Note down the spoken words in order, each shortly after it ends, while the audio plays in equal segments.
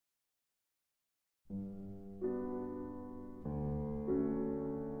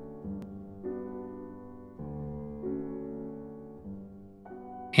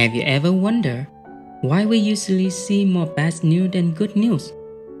Have you ever wondered why we usually see more bad news than good news?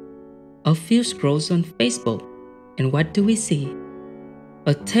 A few scrolls on Facebook, and what do we see?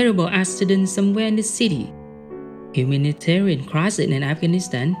 A terrible accident somewhere in the city, humanitarian crisis in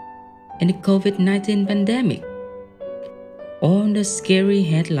Afghanistan, and the COVID-19 pandemic. All the scary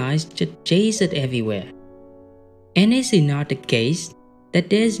headlines just chase it everywhere. And is it not the case that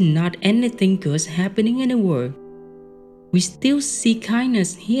there is not anything good happening in the world? We still see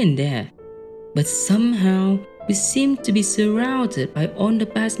kindness here and there, but somehow we seem to be surrounded by all the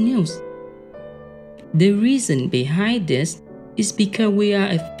bad news. The reason behind this is because we are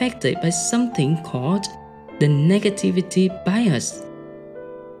affected by something called the negativity bias.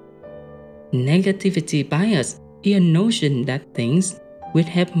 Negativity bias is a notion that things which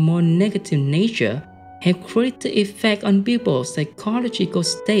have more negative nature have greater effect on people's psychological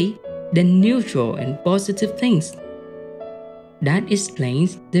state than neutral and positive things. That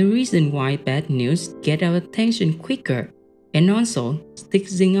explains the reason why bad news get our attention quicker and also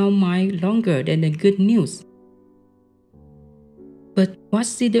sticks in our mind longer than the good news. But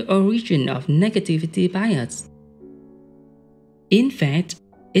what's the origin of negativity bias? In fact,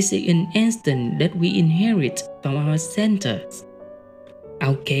 it's an instinct that we inherit from our ancestors.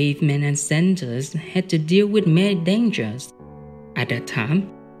 Our cavemen ancestors had to deal with many dangers. At that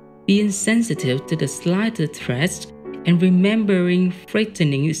time, being sensitive to the slightest threats and remembering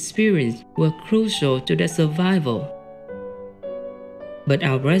frightening experiences were crucial to their survival. But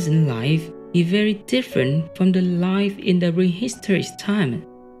our present life is very different from the life in the prehistoric time.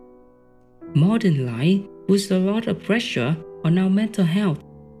 Modern life puts a lot of pressure on our mental health.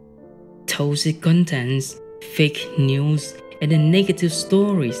 Toxic contents, fake news, and the negative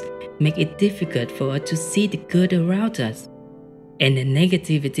stories make it difficult for us to see the good around us, and the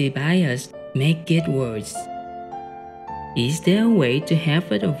negativity bias make it worse. Is there a way to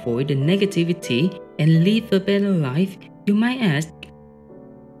help us avoid the negativity and live a better life, you might ask?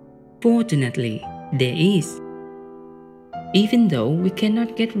 Fortunately, there is. Even though we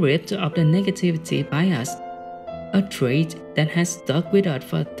cannot get rid of the negativity bias, a trait that has stuck with us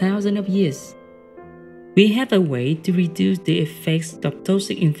for thousands of years, we have a way to reduce the effects of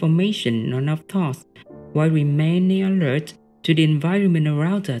toxic information on our thoughts while remaining alert to the environment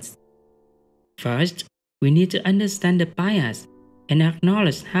around us. First, we need to understand the bias and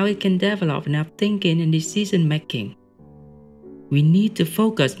acknowledge how it can develop in our thinking and decision making. We need to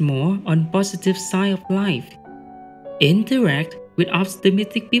focus more on positive side of life, interact with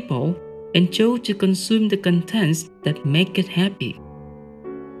optimistic people, and choose to consume the contents that make us happy.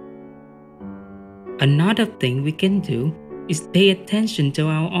 Another thing we can do is pay attention to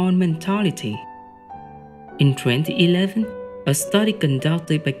our own mentality. In 2011, a study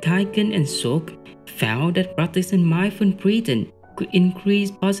conducted by Kiken and Soroka found that practicing mindful breathing could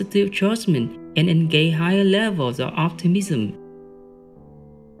increase positive judgment and engage higher levels of optimism.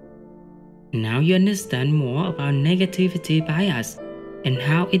 Now you understand more about negativity bias and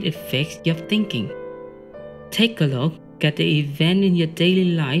how it affects your thinking. Take a look at the event in your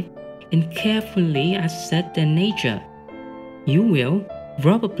daily life and carefully assess their nature. You will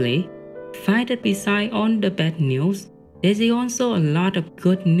probably find that beside all the bad news, there's also a lot of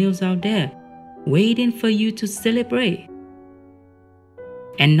good news out there waiting for you to celebrate.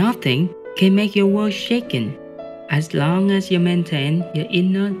 And nothing can make your world shaken as long as you maintain your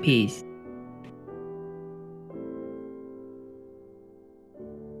inner peace.